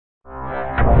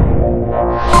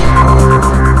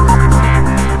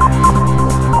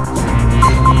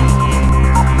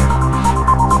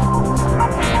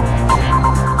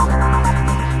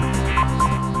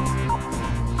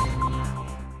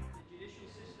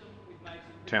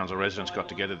Townsville residents got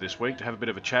together this week to have a bit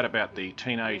of a chat about the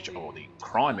the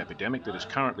crime epidemic that is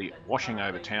currently washing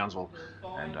over Townsville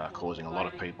and causing a lot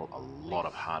of people a lot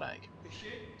of heartache.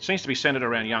 It seems to be centred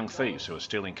around young thieves who are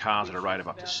stealing cars at a rate of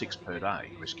up to 6 per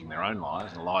day, risking their own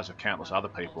lives and the lives of countless other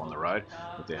people on the road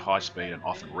with their high speed and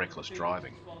often reckless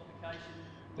driving.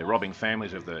 They're robbing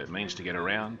families of the means to get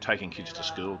around, taking kids to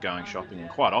school, going shopping, and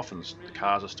quite often the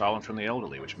cars are stolen from the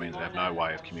elderly, which means they have no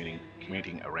way of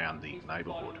commuting around the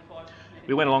neighbourhood.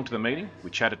 We went along to the meeting,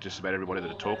 we chatted to just about everybody that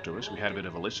had talked to us, we had a bit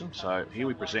of a listen, so here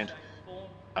we present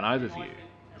an overview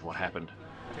of what happened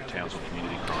at the Townsville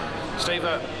Community Crime Meeting. Steve,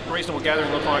 a reasonable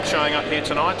gathering looked like showing up here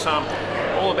tonight,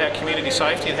 all about community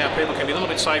safety and how people can be a little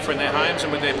bit safer in their homes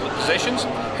and with their possessions.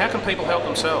 How can people help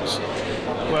themselves?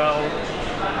 Well,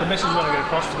 the message we want to get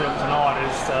across to them tonight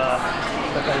is that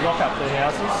they lock up their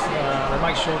houses, they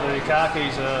make sure that their car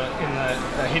keys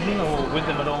are hidden or with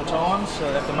them at all times.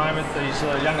 At the moment, these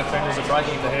young offenders are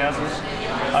breaking into houses.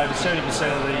 Over 70%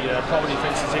 of the property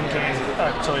offences in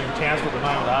Townsville at the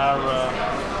moment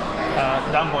are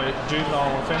done by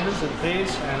juvenile offenders, it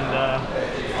appears, and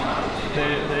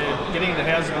they're getting into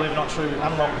houses, believe it or not, through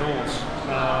unlocked doors.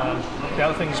 The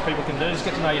other things people can do is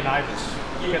get to know your neighbours.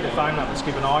 Get their phone numbers,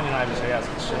 keep an eye on your neighbours'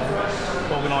 houses,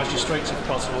 organise your streets if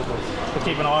possible, but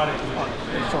keep an eye on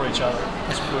it for each other.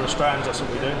 We're Australians, that's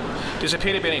what we do. Does there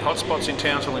appear to be any hotspots in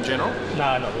Townsville in general?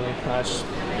 No, not really. No, it's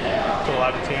all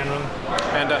over town really.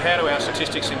 And how do our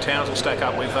statistics in Townsville stack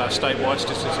up with statewide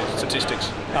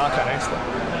statistics? I can't answer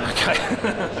that.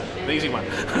 Okay, the easy one,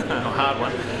 a hard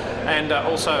one. And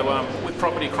also with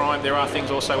property crime, there are things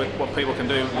also with what people can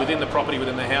do within the property,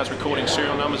 within the house, recording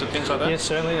serial numbers and things like that? Yes,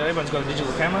 certainly. Everyone's got a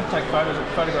digital camera, take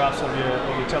photographs of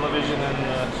your television,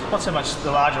 and not so much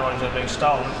the larger items that are being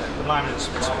stolen. At the moment it's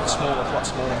smaller, a lot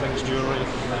smaller things, jewellery,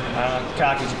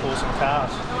 car keys, of course, and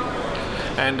cars.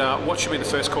 And what should be the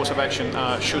first course of action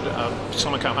should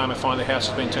someone come home and find their house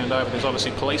has been turned over? There's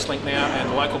obviously police link now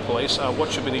and local police.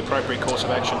 What should be the appropriate course of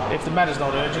action? If the matter's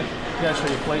not urgent, go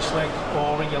through your police link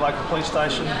or ring your local police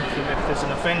station. If there's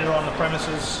an offender on the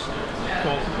premises,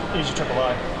 well, use your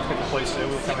AAA. Get the police there,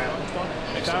 we'll come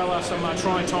out. Dale, some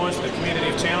trying times for the community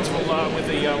of Townsville with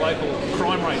the local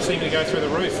crime rate seeming to go through the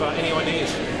roof. Any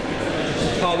ideas?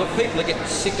 Oh, look, people are getting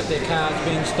sick of their cars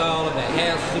being stolen, their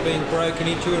houses are being broken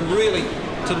into, and really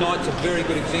tonight's a very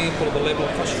good example of the level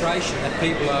of frustration that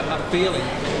people are feeling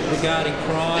regarding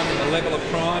crime and the level of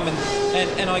crime.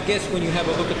 And I guess when you have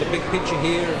a look at the big picture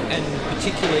here, and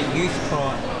particularly youth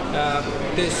crime,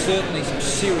 there's certainly some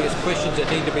serious questions that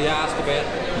need to be asked about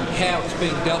how it's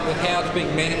being dealt with, how it's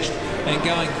being managed, and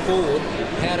going forward,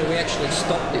 how do we actually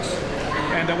stop this?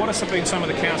 And what have been some of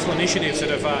the council initiatives that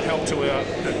have helped to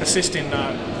assist in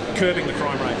curbing the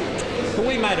crime rate? Well,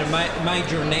 we made a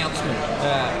major announcement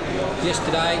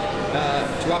yesterday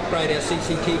to upgrade our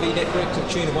CCTV network to the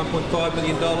tune of $1.5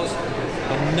 million,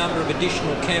 a number of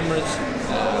additional cameras,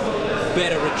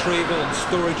 better retrieval and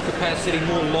storage capacity,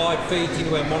 more live feeds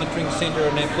into our monitoring centre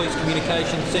and our police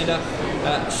communications centre.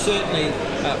 Certainly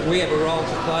we have a role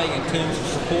to play in terms of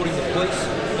supporting the police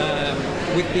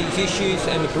with these issues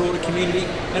and the broader community,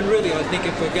 and really I think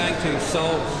if we're going to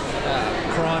solve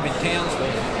crime in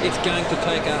Townsville, it's going to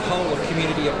take a whole of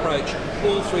community approach,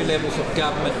 all three levels of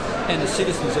government and the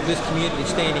citizens of this community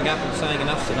standing up and saying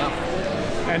enough's enough.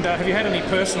 And have you had any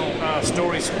personal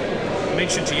stories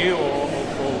mentioned to you or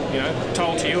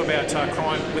told to you about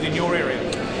crime within your area?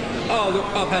 Oh, look,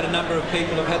 I've had a number of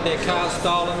people who've had their cars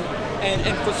stolen,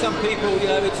 and for some people,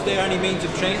 it's their only means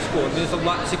of transport. There's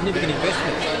a significant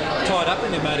investment tied up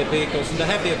in their motor vehicles, and to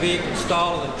have their vehicles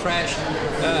stolen and trashed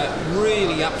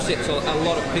really upsets a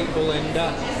lot of people,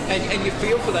 and you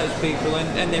feel for those people,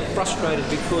 and they're frustrated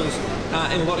because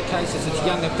in a lot of cases it's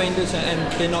young offenders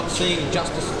and they're not seeing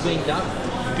justice being done.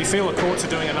 Do you feel the courts are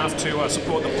doing enough to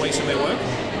support the police in their work?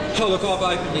 Oh, look, I've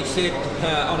openly said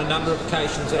on a number of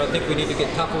occasions that I think we need to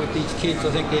get tougher with these kids. I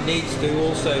think there needs to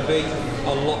also be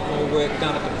a lot more work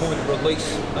done at the point of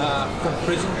release from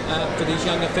prison for these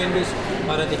young offenders.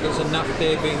 I don't think there's enough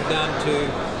there being done to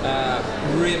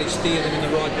really steer them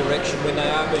in the right direction when they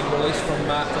are being released from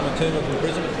a term of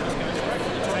imprisonment.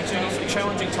 Thanks, Ian.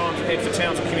 Challenging times ahead for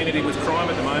Townsville community with crime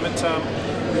at the moment.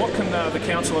 What can the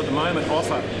council at the moment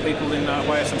offer people in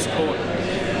way of some support?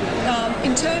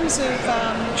 In terms of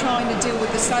trying to deal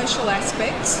with the social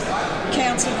aspects,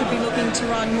 council could be looking to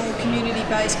run more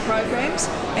community-based programs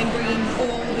and bringing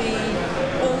all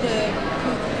the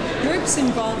groups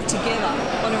involved together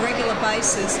on a regular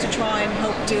basis to try and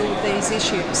help deal with these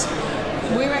issues.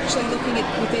 We're actually looking at,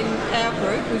 within our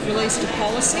group, we've released a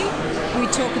policy. We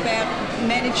talk about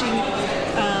managing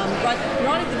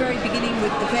right at the very beginning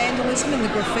with the vandalism and the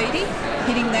graffiti,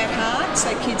 hitting that hard so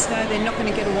kids know they're not going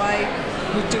to get away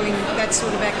with doing that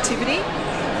sort of activity.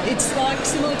 It's like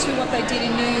similar to what they did in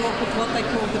New York with what they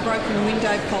called the broken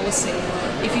window policy.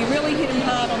 If you really hit them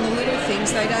hard on the little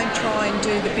things, they don't try and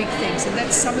do the big things. And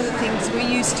that's some of the things we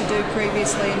used to do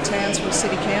previously in Townsville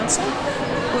City Council.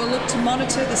 We'll look to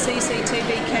monitor the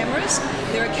CCTV cameras.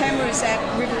 There are cameras at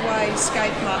Riverway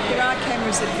Skate Park. There are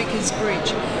cameras at Vickers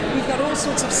Bridge. We've got all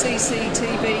sorts of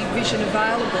CCTV vision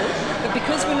available, but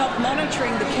because we're not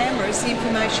monitoring the cameras, the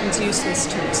information's useless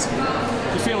to us.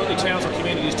 Do you feel that the Townsville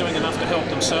community is doing enough to help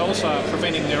themselves,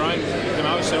 preventing their own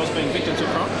themselves being victims of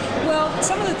crime? Well,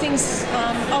 some of the things,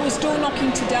 I was door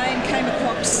knocking today and came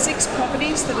across 6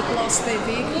 properties that had lost their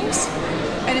vehicles,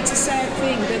 and it's a sad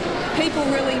thing that people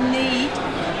really need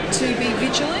to be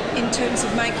vigilant in terms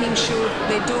of making sure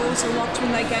their doors are locked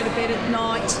when they go to bed at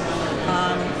night,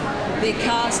 their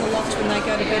cars are locked when they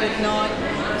go to bed at night.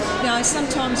 Now,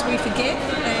 sometimes we forget,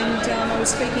 and I was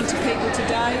speaking to people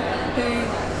today who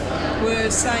were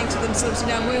saying to themselves,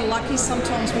 we're lucky,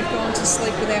 sometimes we've gone to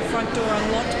sleep with our front door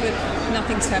unlocked, but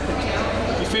nothing's happened.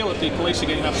 Do you feel that the police are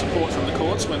getting enough support from the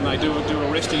courts when they do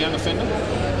arrest a young offender?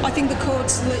 I think the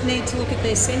courts need to look at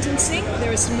their sentencing.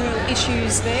 There are some real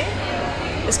issues there,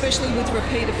 especially with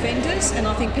repeat offenders, and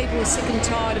I think people are sick and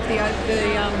tired of the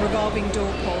revolving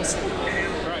door policy.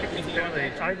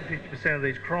 Over 50% of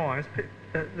these crimes,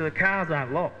 the cars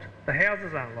aren't locked, the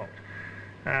houses aren't locked.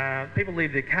 People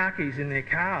leave their car keys in their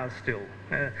cars still.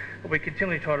 We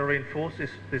continually try to reinforce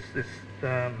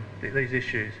these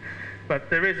issues. But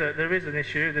there is an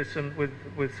issue. There's some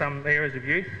with some areas of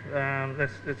youth.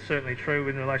 That's certainly true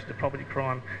in relation to property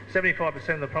crime. 75%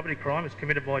 of the property crime is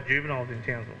committed by juveniles in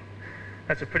Townsville.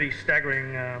 That's a pretty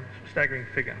staggering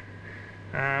figure.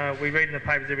 We read in the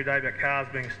papers every day about cars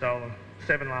being stolen.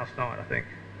 7 last night, I think.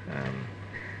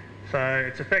 So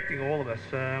it's affecting all of us.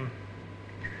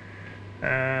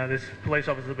 There's police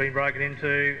officers have been broken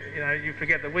into. You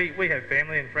forget that we have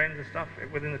family and friends and stuff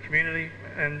within the community,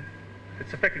 and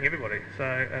it's affecting everybody.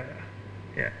 So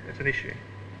yeah, it's an issue.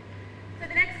 So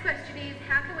the next question is,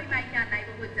 how can we make our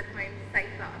neighbourhoods and homes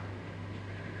safer?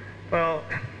 Well,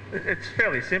 it's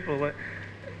fairly simple.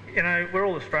 We're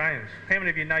all Australians. How many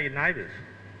of you know your neighbours?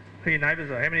 Who your neighbours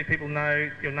are? How many people know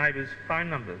your neighbours' phone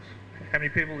numbers? How many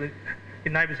people,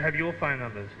 your neighbours have your phone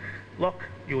numbers? Lock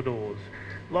your doors.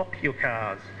 Lock your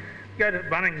cars. Go to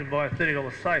Bunnings and buy a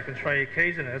 $30 safe and throw your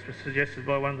keys in it, as was suggested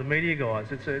by one of the media guys.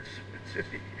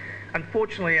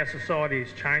 Unfortunately, our society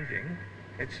is changing.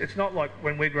 It's not like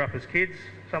when we grew up as kids.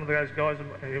 Some of those guys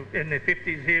in their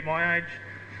 50s here, my age,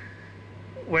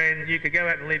 when you could go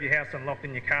out and leave your house unlocked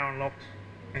and your car unlocked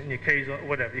and your keys or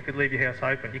whatever, you could leave your house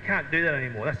open. You can't do that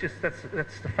anymore. That's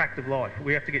the fact of life.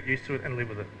 We have to get used to it and live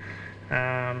with it.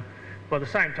 By the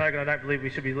same token, I don't believe we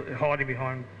should be hiding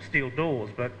behind steel doors,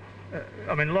 but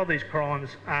a lot of these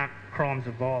crimes aren't crimes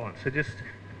of violence.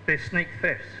 They're sneak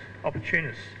thefts,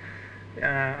 opportunists.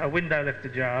 A window left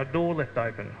ajar, a door left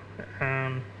open.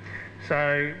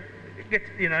 So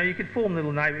you can form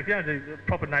little neighbourhood. If you don't do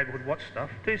proper neighbourhood watch stuff,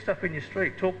 do stuff in your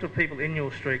street. Talk to people in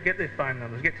your street. Get their phone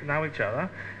numbers. Get to know each other.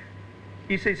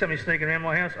 You see somebody sneaking around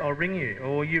my house, I'll ring you,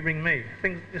 or you ring me.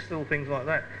 Just little things like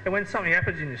that. And when something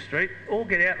happens in your street, all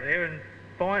get out there and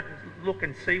look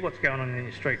and see what's going on in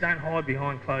your street. Don't hide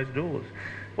behind closed doors.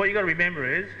 What you've got to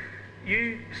remember is,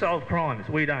 you solve crimes.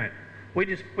 We don't. We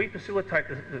facilitate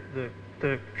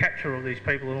the capture of these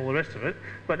people and all the rest of it,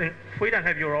 but if we don't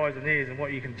have your eyes and ears and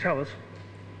what you can tell us,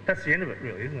 that's the end of it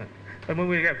really, isn't it? And when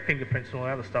we have fingerprints and all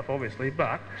the other stuff obviously,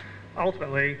 but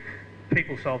ultimately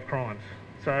people solve crimes.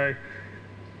 So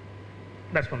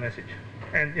that's my message.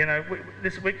 And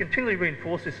we continually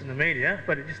reinforce this in the media,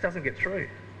 but it just doesn't get through.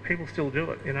 People still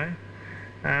do it, You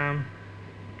have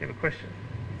a question?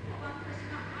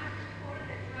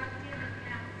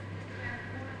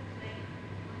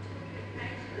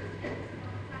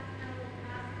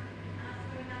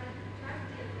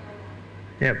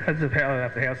 Yeah, has the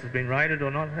house has been raided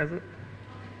or not, has it?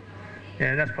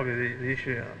 Yeah, that's probably the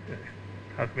issue.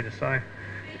 Hard for me to say.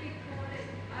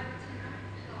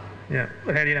 Yeah,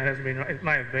 but how do you know it hasn't been raided? It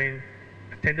may have been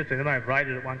attended to. They may have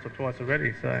raided it once or twice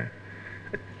already, so...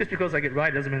 Just because they get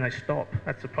raided doesn't mean they stop.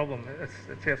 That's the problem.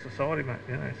 That's our society, mate,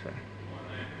 so...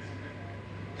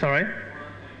 Sorry?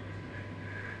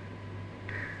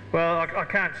 Well, I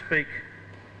can't speak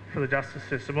for the justice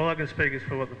system. All I can speak is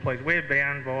for what the police... We're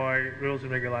bound by rules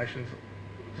and regulations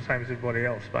the same as everybody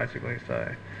else, basically, so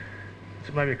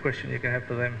it's maybe a question you can have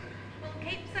for them. We'll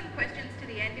keep some questions to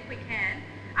the end if we can.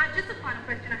 Just a final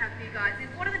question I have for you guys is,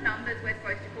 what are the numbers we're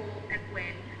supposed to call and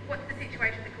when? What's the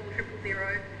situation to call 000,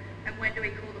 and when do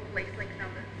we call the police link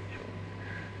numbers?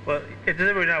 Well, does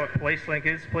everybody know what police link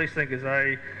is? Police link is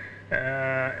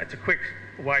it's a quick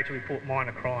way to report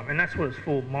minor crime, and that's what it's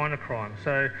for, minor crime.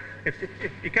 So if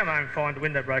you come home and find a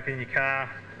window broken in your car,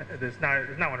 there's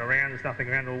no one around, there's nothing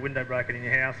around, or a window broken in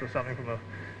your house or something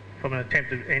from an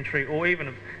attempted entry, or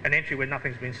even an entry where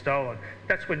nothing's been stolen,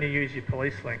 that's when you use your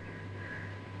police link.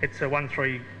 It's a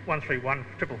 131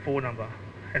 444 number,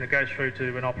 and it goes through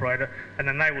to an operator, and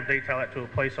then they will detail that to a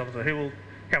police officer who will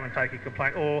come and take your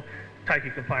complaint, or take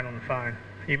your complaint on the phone.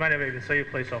 You may never even see a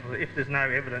police officer if there's no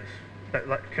evidence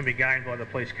that can be gained by the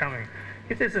police coming.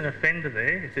 If there's an offender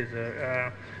there, if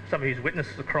there's somebody who's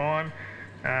witnessed the crime,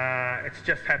 it's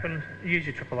just happened, use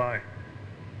your AAA,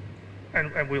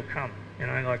 and we'll come. You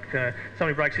know, like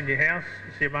somebody breaks into your house,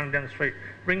 you see them running down the street,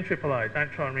 ring AAA,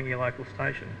 don't try and ring your local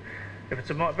station. If it's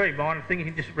a very minor thing, you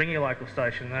can just ring your local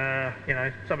station. You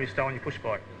know, somebody's stolen your push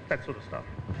bike, that sort of stuff.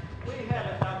 We have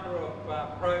a number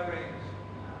of programs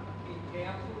in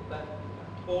council that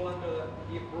fall under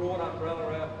the broad umbrella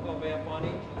of our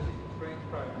financial assistance grants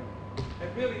program.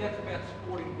 And really that's about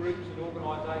supporting groups and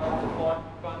organisations that find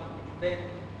funding, which then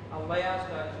allows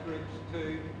those groups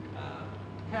to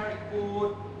carry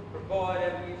forward, provide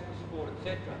avenues for support,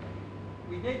 etc.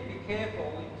 We need to be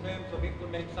careful in terms of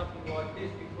implementing something like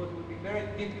this, because it would be very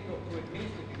difficult to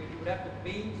administer, because you would have to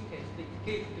means test these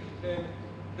kids to determine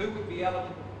who would be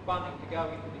eligible for funding to go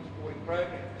into these sporting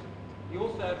programs. You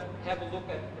also have a look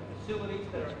at the facilities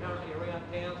that are currently around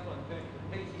Townsville in terms of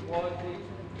PCYCs,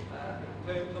 in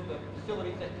terms of the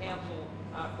facilities that council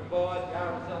provides, the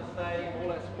RSL Stadium,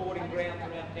 all our sporting grounds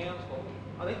around Townsville.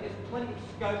 I think there's plenty of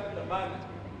scope at the moment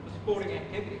for sporting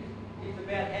activities. It's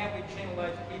about how we channel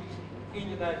those kids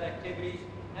into those activities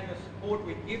and the support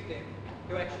we give them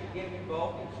to actually get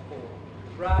involved in sport,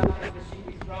 rather than just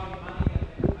simply throwing money at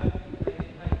them and hoping that they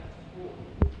can take up sport.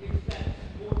 It's that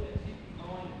support that sits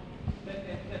behind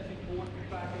it that's important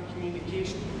for back in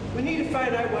communication. We need to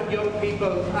find out what young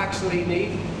people actually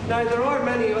need. Now, there are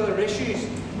many other issues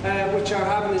which are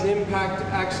having an impact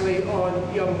actually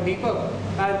on young people,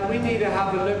 and we need to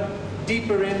have a look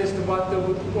deeper in as to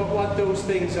what those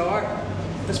things are.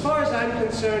 As far as I'm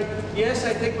concerned, yes,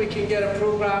 I think we can get a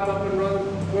program up and running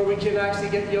where we can actually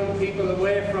get young people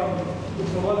away from,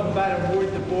 for want of a better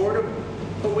word, the boredom.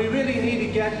 But we really need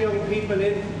to get young people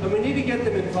in, and we need to get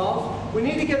them involved. We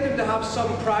need to get them to have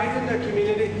some pride in their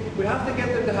community. We have to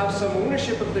get them to have some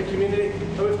ownership of their community,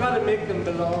 and we've got to make them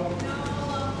belong.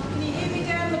 Can you hear me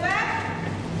down the back?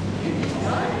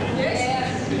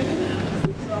 Yes?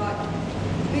 Right.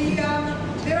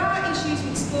 There are issues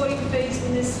with sporting fees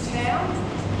in this town.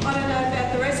 I don't know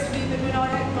about the rest of you, but when I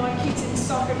had my kids in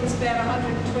soccer, it was about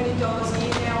 $120 a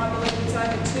year. Now I believe it's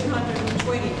over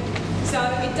 $220. So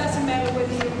it doesn't matter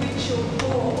whether you're rich or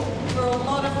poor. For a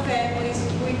lot of families,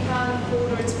 we can't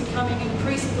afford, or it's becoming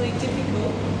increasingly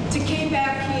difficult to keep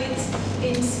our kids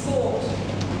in sport.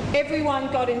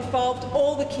 Everyone got involved,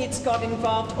 all the kids got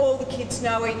involved, all the kids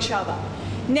know each other.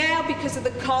 Now, because of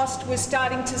the cost, we're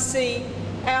starting to see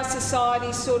our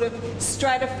society sort of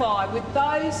stratify, with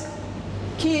those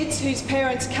kids whose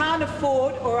parents can't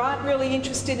afford or aren't really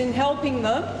interested in helping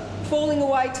them falling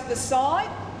away to the side,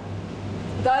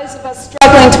 those of us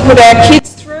struggling to put our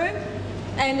kids through,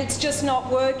 and it's just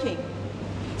not working.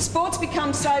 Sport's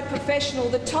become so professional,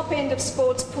 the top end of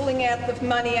sport's pulling out the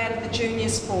money out of the junior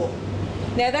sport.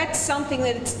 Now that's something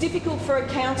that it's difficult for a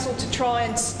council to try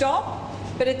and stop,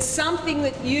 but it's something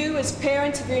that you as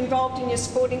parents, if you're involved in your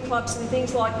sporting clubs and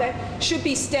things like that, should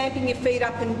be stamping your feet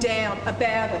up and down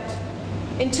about it.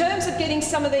 In terms of getting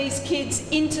some of these kids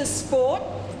into sport,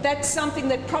 that's something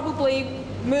that probably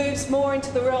moves more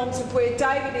into the realms of where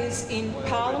David is in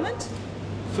Parliament.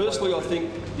 Firstly, I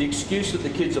think the excuse that the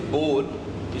kids are bored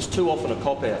is too often a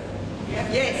cop-out.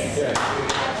 Yes.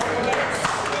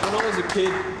 When I was a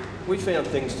kid, we found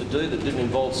things to do that didn't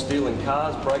involve stealing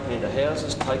cars, breaking into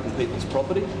houses, taking people's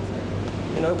property.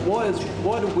 You know,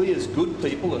 why do we as good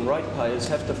people and ratepayers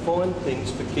have to find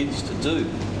things for kids to do?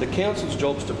 The council's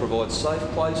job is to provide safe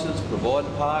places, provide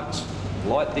parks,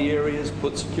 light the areas,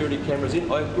 put security cameras in.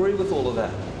 I agree with all of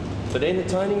that. But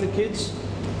entertaining the kids,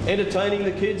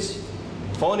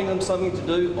 finding them something to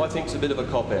do, I think is a bit of a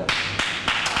cop-out.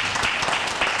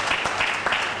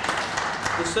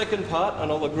 The second part,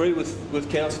 and I'll agree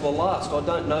with Councillor Last, I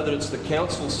don't know that it's the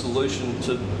council's solution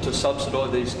to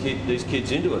subsidise these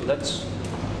kids into it. That's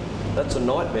a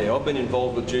nightmare. I've been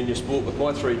involved with junior sport with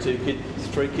my three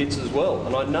kids as well,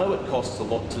 and I know it costs a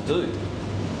lot to do.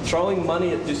 Throwing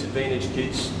money at disadvantaged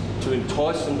kids to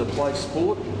entice them to play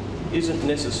sport isn't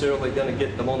necessarily going to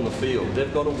get them on the field.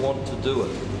 They've got to want to do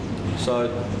it. So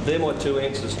they're my two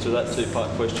answers to that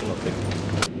two-part question, I think.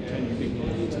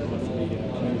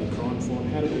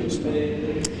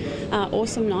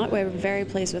 awesome night. We're very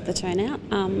pleased with the turnout.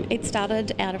 It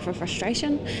started out of a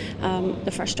frustration,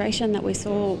 the frustration that we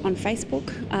saw on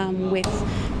Facebook with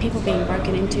people being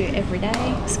broken into every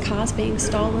day, cars being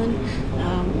stolen,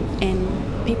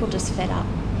 and people just fed up.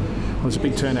 Well, there's a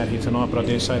big turnout here tonight, but I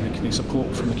dare say that the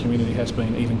support from the community has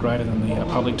been even greater than the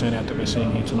public turnout that we're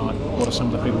seeing here tonight. What are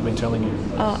some of the people been telling you?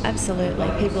 Oh, absolutely.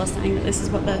 People are saying that this is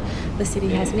what the city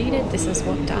has needed. This is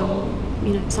what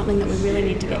something that we really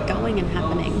need to get going and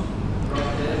happening.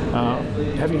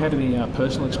 Have you had any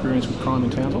personal experience with crime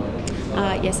in Townsville?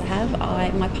 Yes, I have.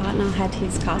 My partner had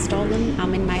his car stolen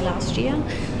in May last year.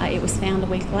 It was found a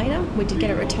week later. We did get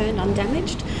it returned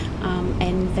undamaged,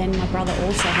 and then my brother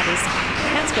also had his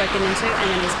house broken into and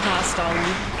then his car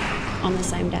stolen on the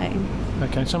same day.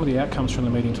 Okay, some of the outcomes from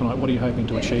the meeting tonight, what are you hoping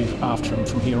to achieve after and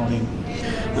from here on in?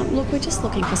 Look, we're just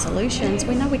looking for solutions.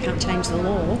 We know we can't change the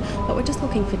law, but we're just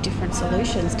looking for different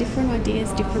solutions, different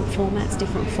ideas, different formats,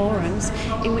 different forums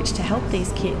in which to help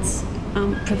these kids.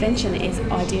 Prevention is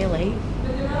ideally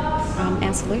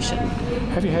our solution.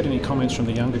 Have you had any comments from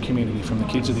the younger community, from the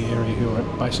kids of the area who are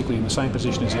basically in the same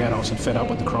position as the adults and fed up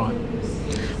with the crime?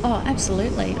 Oh,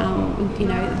 absolutely.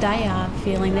 They are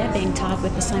feeling they're being tarred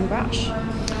with the same brush.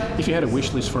 If you had a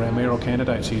wish list for our mayoral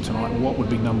candidates here tonight, what would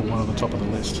be number one on the top of the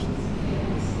list?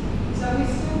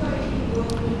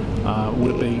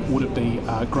 Would it be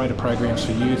greater programs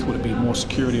for youth? Would it be more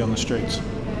security on the streets?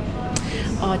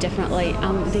 Oh, definitely.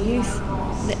 The youth,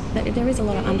 there is a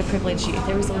lot of underprivileged youth.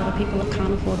 There is a lot of people that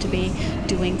can't afford to be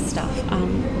doing stuff.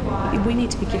 We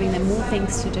need to be giving them more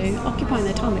things to do, occupying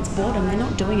their time. It's boredom. They're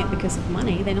not doing it because of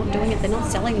money. They're not doing it. They're not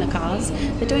selling the cars.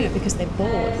 They're doing it because they're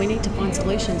bored. We need to find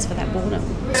solutions for that boredom.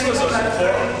 The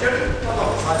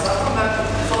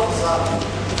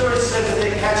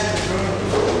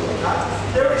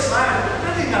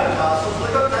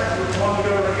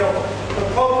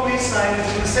problem is saying it's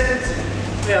in the sentencing.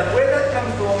 Now, where that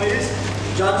comes from is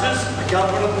judges are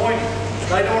government appointed.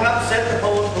 They don't upset the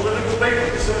political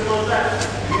people, as simple as that.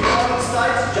 In the United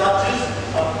States, judges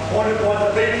are appointed by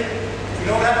the people. If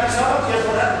you're not happy with someone, guess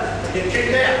what happens? They get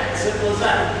kicked out. As simple as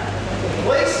that. The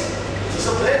police,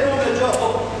 they're doing their job.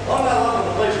 I'm not like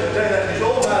the police to tell you that, because you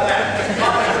all know that.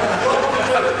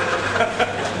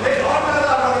 I'm not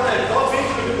like that. I've been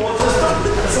through the court system.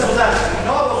 As simple as that.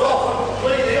 And I was off on a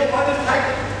plea deal. I didn't take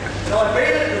it. And I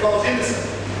beat it because I was innocent.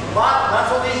 But that's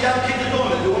what these young kids are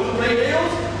doing. They're doing the plea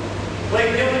deals. Plea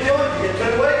deal to do it. You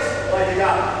get 2 weeks. Away you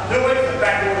go. 2 weeks, they're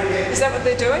back to it again. Is that what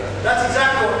they're doing? That's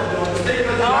exactly what they're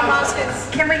doing. I'm asking.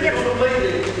 Can we get,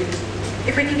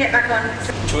 if we can get back on.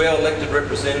 To our elected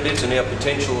representatives and our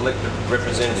potential elected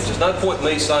representatives, there's no point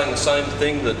me saying the same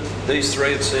thing that these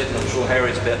three have said, and I'm sure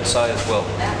Harry's about to say as well.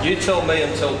 You tell me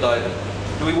and tell David,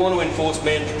 do we want to enforce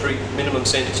mandatory minimum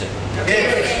sentencing?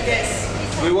 Yes.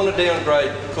 Do we want to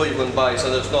downgrade Cleveland Bay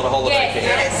so that it's not a holiday camp?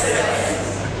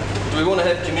 Yes. Do we want to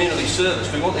have community service?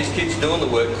 Do we want these kids doing the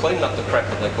work, cleaning up the crap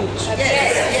that they cause?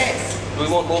 Yes. Do we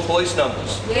want more police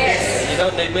numbers? Yes. You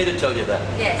don't need me to tell you that.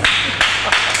 Yes.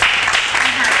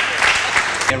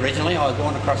 Originally, I was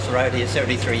born across the road here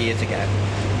 73 years ago.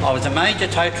 I was a major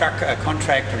tow truck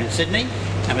contractor in Sydney,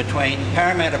 and between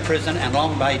Parramatta Prison and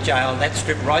Long Bay Jail, that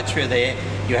strip right through there,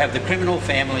 you have the criminal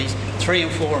families, 3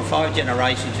 and 4 and 5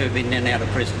 generations who have been in and out of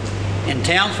prison. In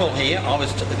Townsville here, I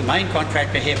was the main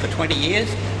contractor here for 20 years.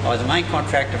 I was the main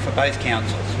contractor for both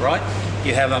councils, right?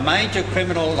 You have a major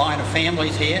criminal line of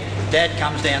families here. Dad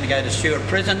comes down to go to Stewart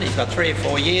Prison. He's got 3 or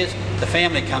 4 years. The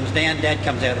family comes down, Dad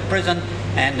comes out of prison,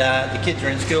 and the kids are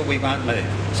in school, we won't move.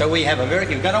 So we have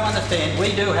you've got to understand,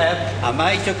 we do have a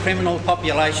major criminal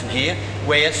population here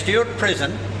where Stewart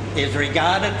Prison is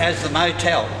regarded as the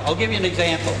motel. I'll give you an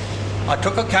example. I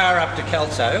took a car up to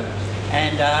Kelso,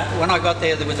 and when I got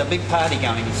there, there was a big party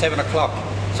going at 7 o'clock.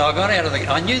 So I got out of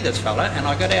I knew this fella, and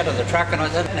I got out of the truck and I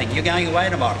said, "You're going away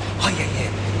tomorrow?" "Oh,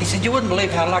 yeah." He said, "You wouldn't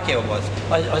believe how lucky I was.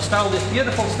 I stole this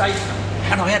beautiful Statesman,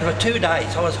 and I had it for 2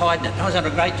 days. I was hiding it. I was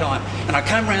having a great time. And I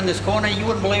came around this corner, you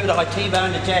wouldn't believe it, I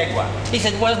T-boned a Jaguar." He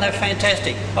said, "Wasn't that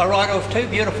fantastic? I ride off 2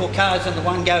 beautiful cars in the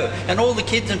one go." And all the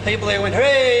kids and people there went,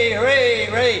 "Hooray, hooray,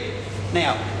 hooray."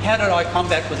 Now, how did I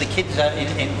combat with the kids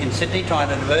in Sydney, trying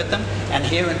to divert them, and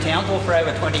here in Townsville for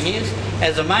over 20 years?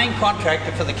 As a main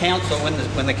contractor for the council,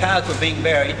 when the cars were being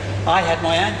buried, I had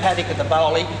my own paddock at the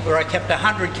Bowley where I kept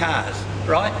 100 cars,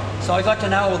 right? So I got to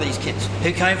know all these kids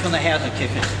who came from the Housing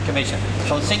Commission,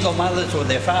 from single mothers or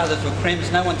their fathers were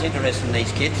crims. No one's interested in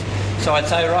these kids. So I'd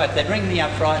say, right, they'd ring me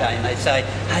up Friday and they'd say,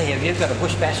 "Hey, have you got a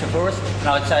bush basher for us?" And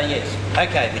I'd say, "Yes."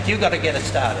 "Okay, but you've got to get it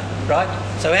started," right?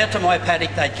 So out to my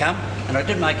paddock they'd come, and I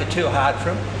didn't make it too hard for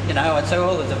them. You know, I'd say,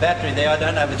 "Oh, there's a battery there, I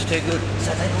don't know if it's too good." So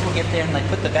they'd all get there and they'd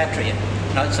put the battery in.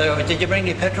 And I'd say, oh, did you bring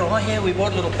any petrol? Oh yeah, we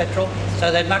bought a little petrol.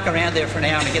 So they'd muck around there for an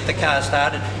hour to get the car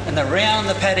started, and around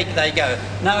the paddock they go.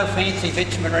 No fancy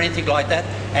bitumen or anything like that.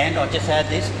 And I'll just add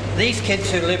this, these kids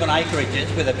who live on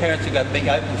acreages where their parents have got a big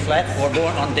open flat or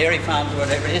born on dairy farms or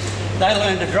whatever it is, they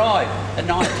learn to drive at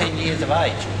 9 or 10 years of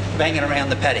age, banging around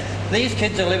the paddock. These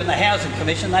kids who live in the Housing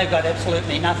Commission, they've got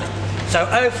absolutely nothing. So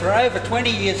for over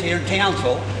 20 years here in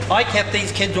Townsville, I kept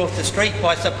these kids off the street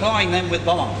by supplying them with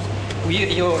bombs.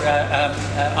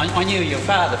 I knew your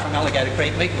father from Alligator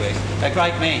Creek Meatworks, a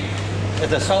great man.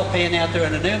 The salt pan out there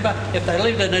in Anoomba, if they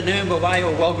lived in Anoomba Way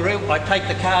or Walgaroo, I'd take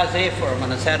the cars there for them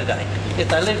on a Saturday. If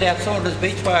they lived out Saunders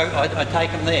Beach Way, I'd take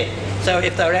them there. So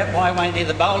if they're out my way near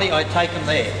the Bowley, I'd take them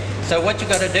there. So what you've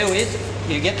got to do is,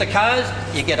 you get the cars,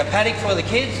 you get a paddock for the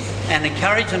kids, and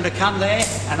encourage them to come there.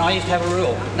 And I used to have a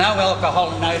rule, no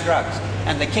alcohol and no drugs.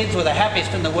 And the kids were the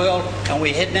happiest in the world, and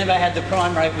we had never had the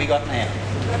crime rate we got now.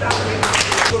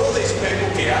 With all these people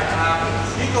here,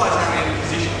 you guys aren't in a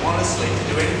position, honestly, to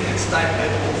do anything at state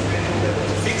level or federal level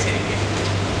to fix anything.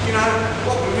 You know,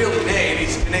 what we really need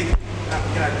is, we need,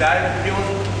 Dave,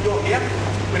 you're here,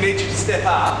 we need you to step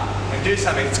up and do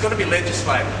something. It's got to be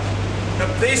legislated.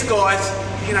 But these guys,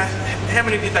 you know, how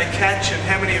many did they catch and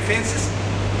how many offences?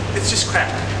 It's just crap.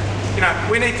 You know,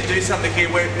 we need to do something here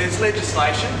where there's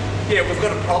legislation. Yeah, we've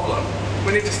got a problem.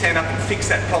 We need to stand up and fix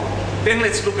that problem. Then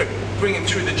let's look at bringing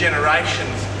through the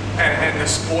generations and the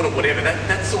sport or whatever.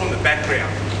 That's all in the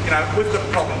background. You know, we've got a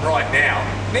problem right now.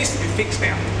 It needs to be fixed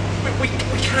now. We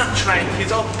can't train kids.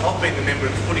 I've been a member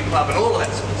of the footy club and all of that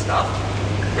sort of stuff.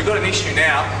 We've got an issue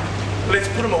now. Let's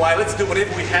put them away. Let's do whatever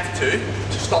we have to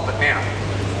stop it now.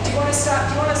 Do you want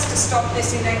us to stop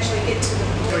this and actually get to the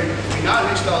point? We know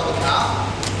who stole the car.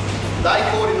 They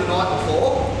caught him the night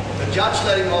before. The judge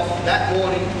let him off that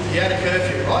morning. He had a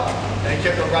curfew, right? And he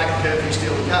kept on breaking curfew,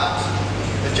 stealing cars.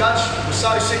 The judge was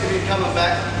so sick of him coming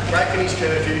back, breaking his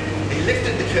curfew. He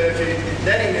lifted the curfew,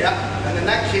 let him out, and then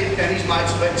that kid and his mates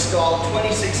went and stole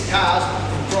 26 cars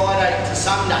from Friday to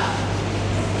Sunday.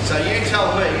 So you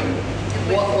tell me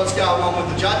what's going on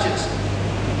with the judges.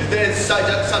 If they're such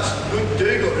good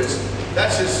do-gooders,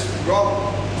 that's just wrong.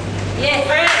 Yeah.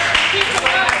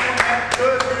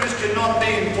 Curfews cannot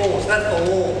be enforced, that's the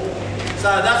law. So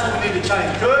that's what we need to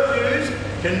change. Curfews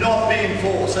cannot be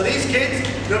enforced. So these kids,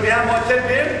 they'll be out by 10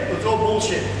 p.m, it's all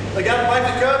bullshit. They go to break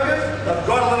the curfew, they've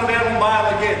got to let them out on bail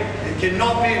again. It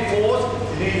cannot be enforced,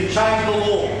 you need to change the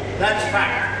law. That's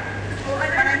fact.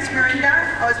 My name's Miranda.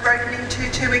 I was broken into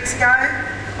 2 weeks ago.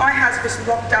 My house was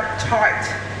locked up tight.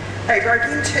 They broke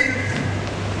in through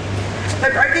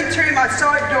my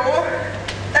side door.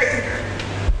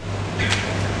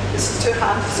 This is too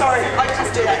hard. Sorry, I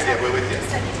just do that. Yeah, we're with you.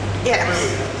 Yeah.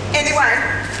 Anyway,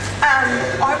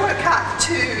 I woke up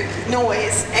to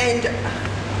noise and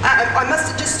I must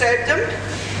have disturbed them.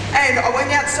 And I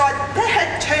went outside. They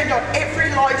had turned on every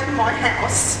light in my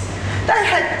house. They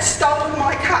had stolen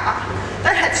my car.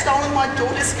 They had stolen my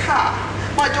daughter's car.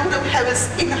 My daughter was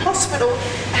in the hospital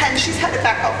and she's had a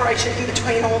back operation in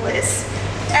between all this.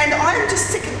 And I'm just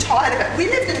sick and tired of it. We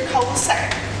lived in a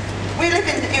cul-de-sac. We live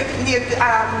near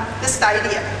the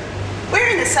stadium. We're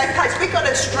in a safe place. We've got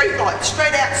a street light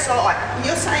straight outside. And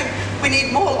you're saying we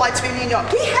need more lights, we need not.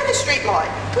 We had a street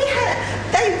light. We had,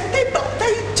 they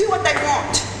do what they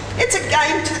want. It's a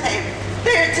game to them.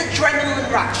 It's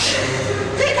adrenaline rush.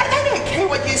 They don't care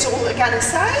what you all are going to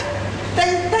say.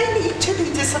 They need to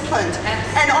be disciplined.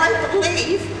 And I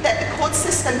believe that the court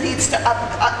system needs to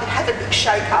have a big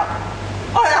shake-up.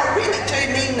 I really do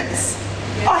mean this.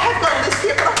 I have got a list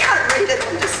here, but I can't read it.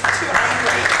 I'm just